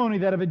testimony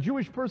that if a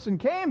Jewish person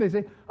came, they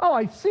say, oh,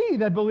 I see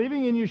that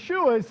believing in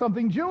Yeshua is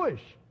something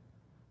Jewish,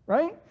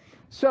 right?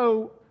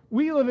 So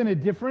we live in a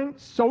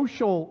different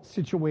social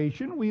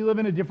situation. We live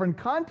in a different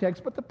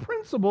context, but the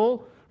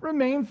principle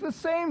remains the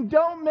same.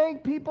 Don't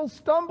make people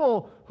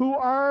stumble who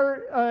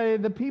are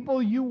the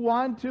people you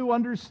want to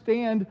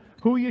understand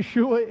who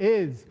Yeshua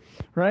is,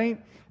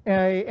 right?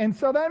 And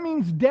so that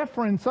means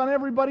deference on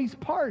everybody's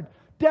part.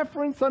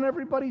 Deference on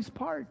everybody's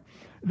part.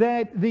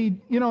 That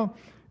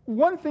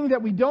one thing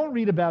that we don't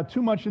read about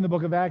too much in the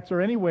book of Acts or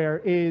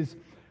anywhere is,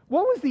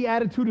 what was the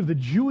attitude of the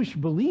Jewish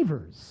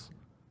believers?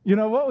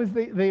 What was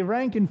the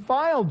rank and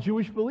file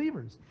Jewish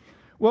believers?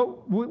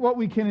 Well, what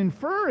we can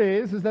infer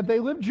is that they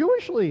lived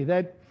Jewishly,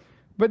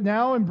 but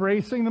now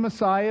embracing the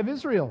Messiah of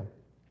Israel.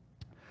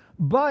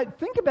 But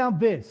think about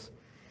this.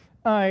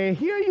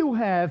 Here you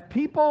have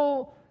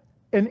people,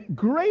 a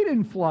great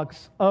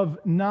influx of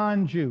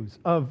non-Jews,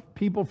 of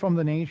people from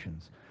the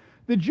nations.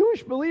 The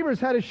Jewish believers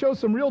had to show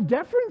some real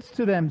deference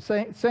to them,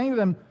 saying to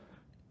them,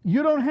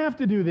 you don't have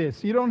to do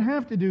this, you don't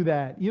have to do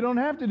that, you don't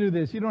have to do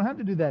this, you don't have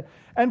to do that.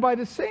 And by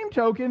the same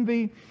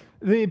token,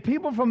 the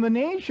people from the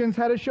nations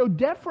had to show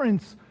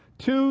deference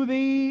to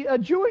the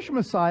Jewish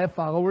Messiah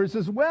followers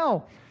as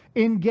well,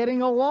 in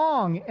getting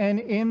along and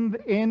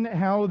in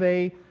how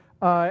they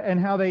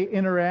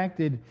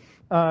interacted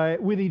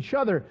with each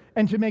other,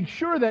 and to make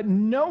sure that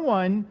no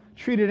one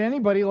treated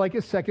anybody like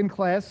a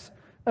second-class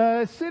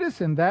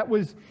citizen. That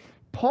was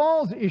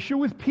Paul's issue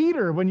with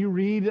Peter when you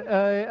read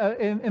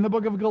in the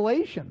book of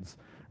Galatians,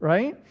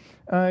 right?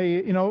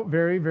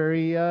 Very,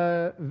 very,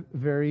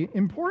 very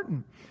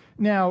important.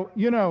 Now,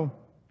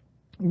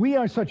 we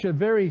are such a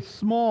very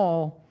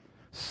small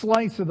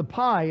slice of the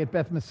pie at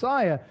Beth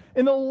Messiah.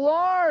 In the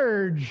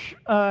large,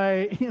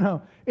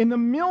 in the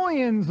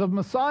millions of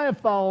Messiah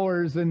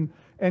followers and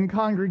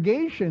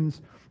congregations,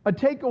 a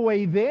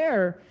takeaway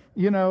there,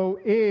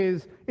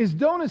 is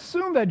don't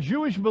assume that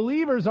Jewish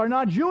believers are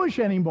not Jewish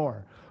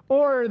anymore,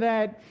 or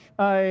that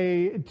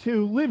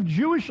to live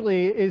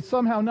Jewishly is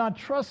somehow not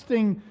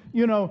trusting,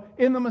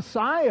 in the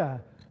Messiah,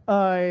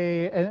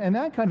 and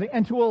that kind of thing,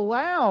 and to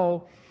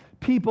allow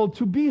people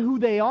to be who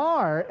they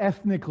are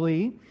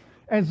ethnically,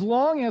 as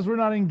long as we're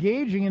not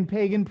engaging in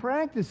pagan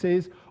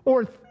practices,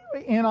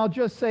 and I'll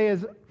just say,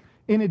 as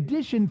in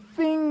addition,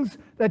 things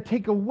that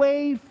take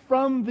away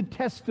from the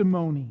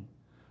testimony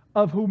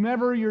of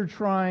whomever you're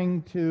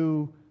trying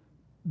to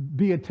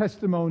be a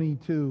testimony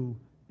to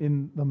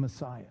in the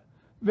Messiah.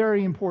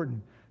 Very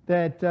important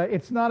that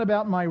it's not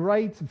about my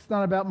rights, it's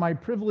not about my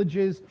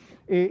privileges,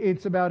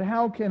 it's about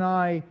how can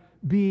I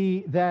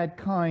be that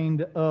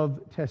kind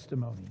of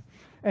testimony.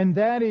 And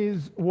that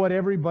is what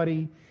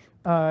everybody,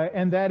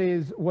 and that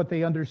is what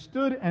they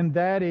understood, and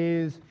that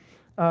is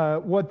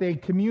what they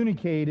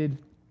communicated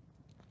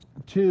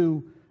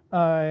to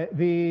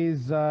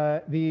these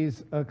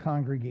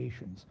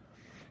congregations.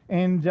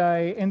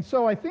 And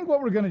so I think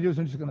what we're going to do is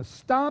I'm just going to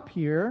stop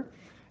here.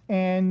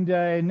 And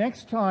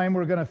next time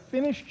we're going to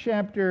finish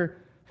chapter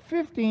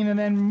 15 and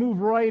then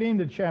move right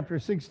into chapter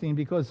 16,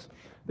 because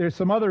there's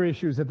some other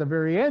issues at the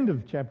very end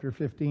of chapter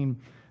 15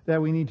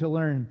 that we need to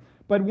learn.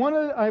 But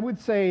I would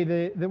say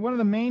that one of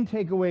the main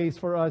takeaways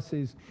for us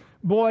is,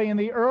 boy, in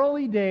the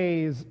early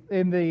days,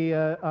 in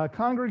the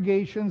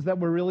congregations that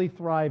were really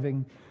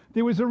thriving,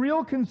 there was a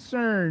real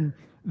concern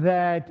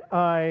that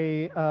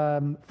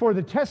for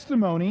the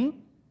testimony,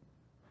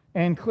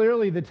 and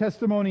clearly the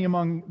testimony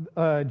among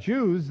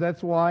Jews.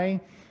 That's why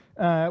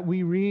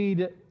we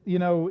read,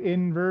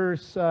 in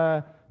verse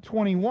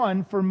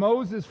 21, for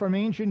Moses from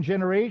ancient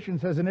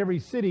generations has in every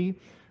city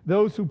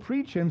those who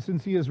preach him,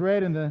 since he is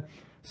read in the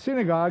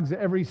synagogues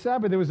every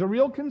Sabbath. There was a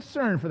real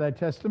concern for that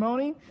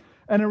testimony,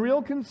 and a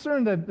real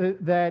concern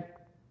that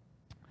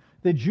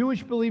the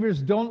Jewish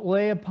believers don't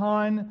lay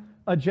upon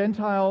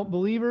Gentile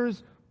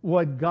believers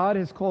what God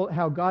has called,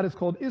 how God has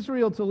called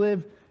Israel to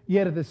live.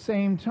 Yet at the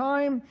same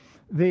time,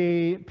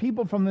 the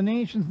people from the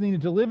nations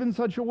needed to live in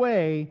such a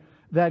way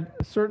that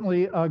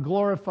certainly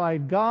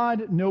glorified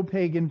God, no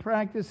pagan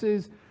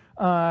practices,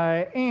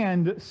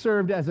 and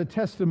served as a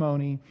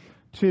testimony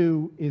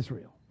to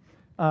Israel.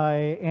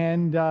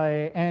 And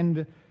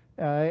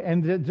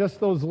just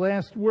those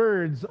last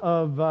words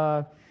of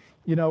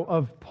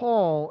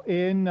Paul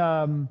in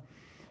 1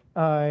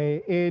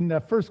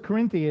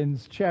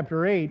 Corinthians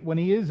chapter 8, when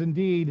he is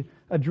indeed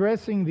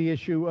addressing the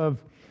issue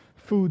of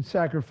food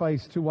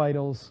sacrificed to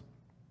idols.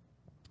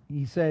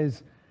 He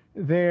says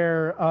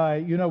there,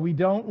 we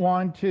don't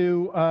want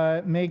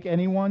to make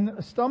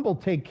anyone stumble.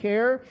 Take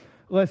care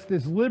lest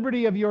this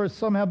liberty of yours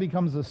somehow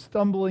becomes a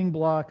stumbling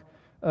block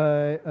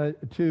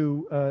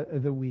to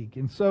the weak.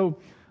 And so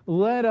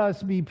let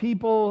us be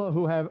people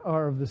who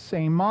are of the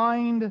same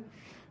mind,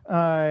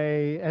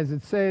 as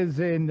it says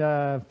in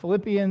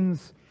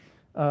Philippians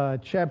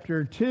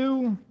chapter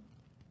 2,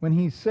 when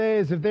he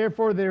says, if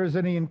therefore there is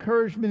any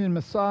encouragement in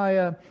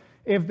Messiah,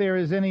 if there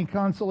is any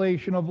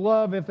consolation of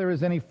love, if there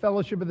is any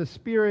fellowship of the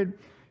Spirit,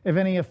 if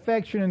any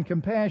affection and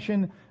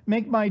compassion,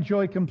 make my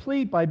joy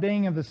complete by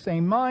being of the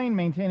same mind,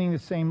 maintaining the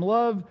same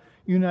love,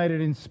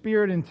 united in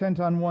spirit, intent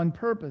on one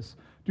purpose.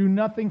 Do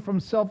nothing from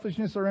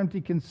selfishness or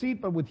empty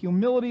conceit, but with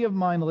humility of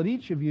mind let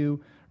each of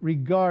you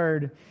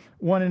regard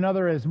one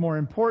another as more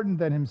important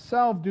than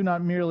himself. Do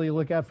not merely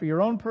look out for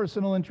your own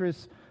personal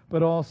interests,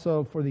 but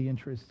also for the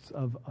interests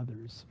of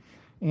others.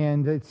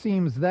 And it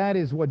seems that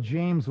is what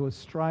James was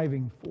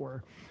striving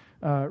for,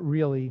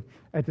 really,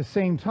 at the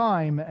same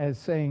time as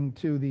saying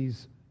to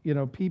these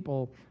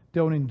people,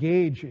 don't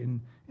engage in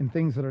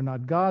things that are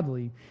not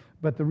godly.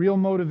 But the real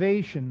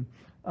motivation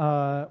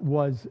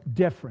was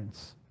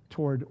deference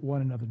toward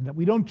one another, that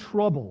we don't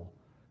trouble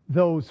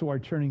those who are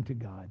turning to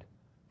God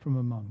from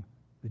among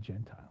the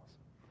Gentiles.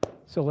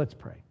 So let's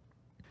pray.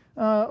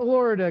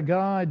 Lord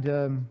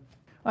God,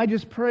 I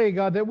just pray,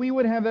 God, that we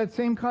would have that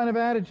same kind of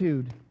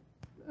attitude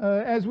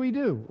as we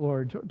do,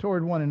 Lord,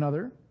 toward one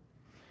another.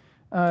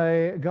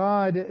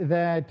 God,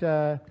 that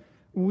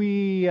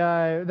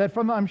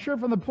I'm sure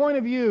from the point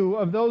of view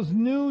of those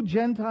new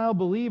Gentile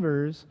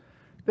believers,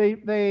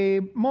 they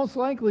most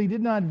likely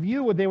did not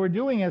view what they were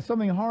doing as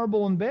something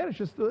horrible and bad. It's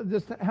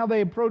just how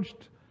they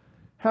approached,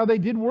 how they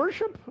did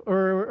worship,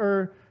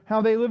 or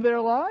how they lived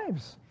their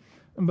lives.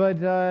 But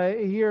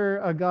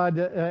here,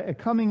 God,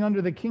 coming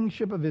under the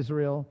kingship of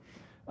Israel,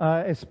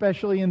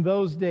 especially in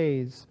those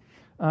days,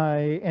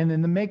 and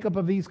in the makeup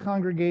of these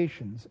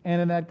congregations,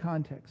 and in that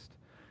context,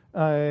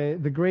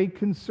 the great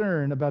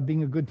concern about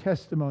being a good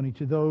testimony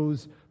to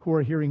those who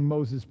are hearing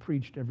Moses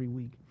preached every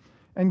week.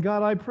 And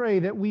God, I pray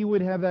that we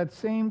would have that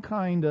same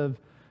kind of,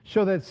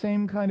 show that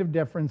same kind of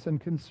deference and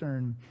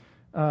concern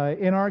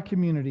in our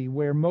community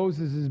where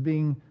Moses is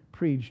being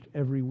preached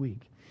every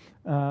week.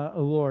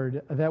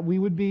 Lord, that we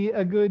would be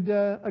a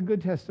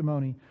good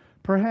testimony.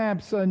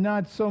 Perhaps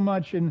not so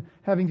much in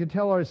having to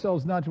tell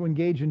ourselves not to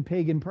engage in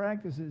pagan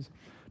practices,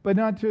 but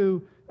not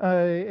to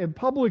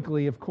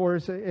publicly, of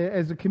course,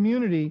 as a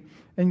community,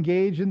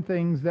 engage in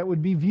things that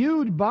would be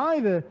viewed by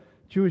the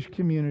Jewish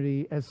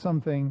community as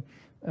something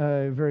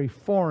very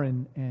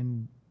foreign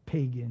and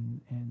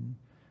pagan and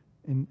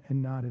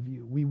not of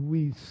you.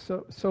 We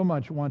so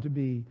much want to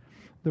be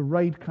the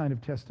right kind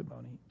of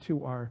testimony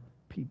to our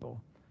people,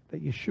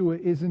 that Yeshua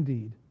is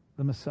indeed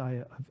the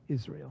Messiah of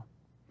Israel.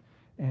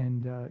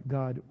 And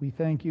God, we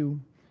thank you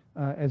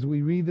as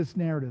we read this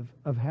narrative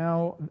of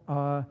how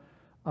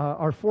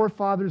our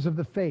forefathers of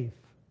the faith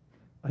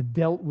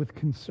dealt with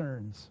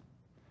concerns.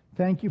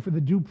 Thank you for the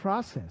due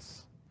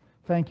process.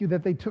 Thank you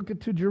that they took it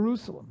to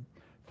Jerusalem.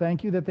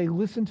 Thank you that they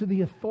listened to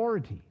the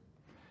authority.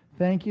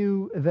 Thank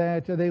you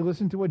that they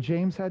listened to what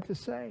James had to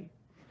say.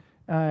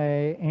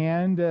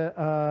 And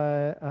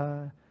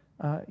that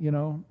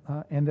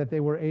they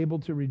were able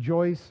to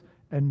rejoice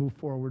and move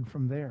forward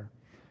from there.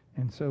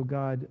 And so,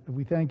 God,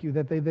 we thank you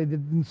that they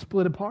didn't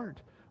split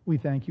apart. We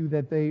thank you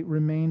that they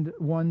remained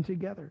one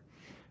together.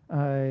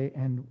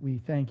 And we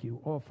thank you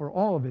for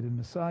all of it in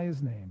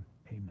Messiah's name.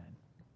 Amen.